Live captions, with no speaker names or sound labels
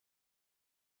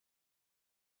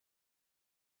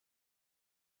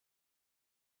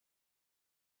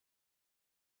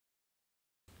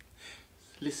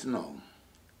Listen now.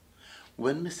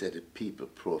 When we say the People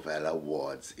Profile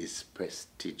Awards is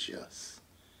prestigious,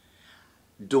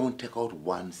 don't take out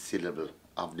one syllable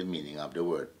of the meaning of the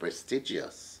word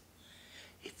prestigious.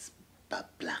 It's a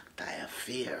black tie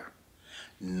affair.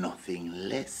 Nothing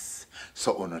less.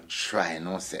 So uno try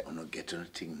no say uno get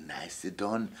anything nicely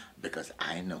done because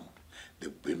I know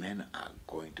the women are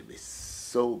going to be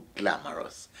so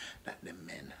glamorous that the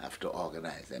men have to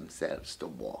organize themselves to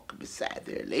walk beside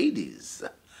their ladies.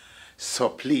 So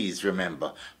please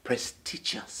remember,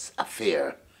 prestigious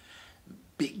affair,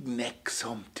 big neck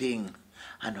something,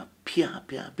 and a pia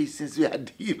business we are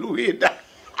dealing with.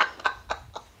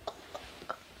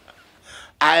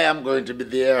 I am going to be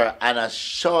there, and as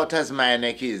short as my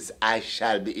neck is, I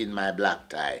shall be in my black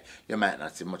tie. You might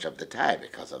not see much of the tie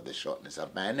because of the shortness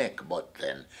of my neck, but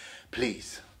then,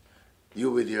 please, you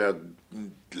with your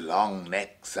long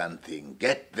necks and thing,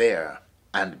 get there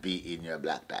and be in your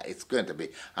black tie. It's going to be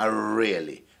a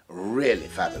really, really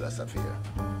fabulous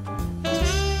affair.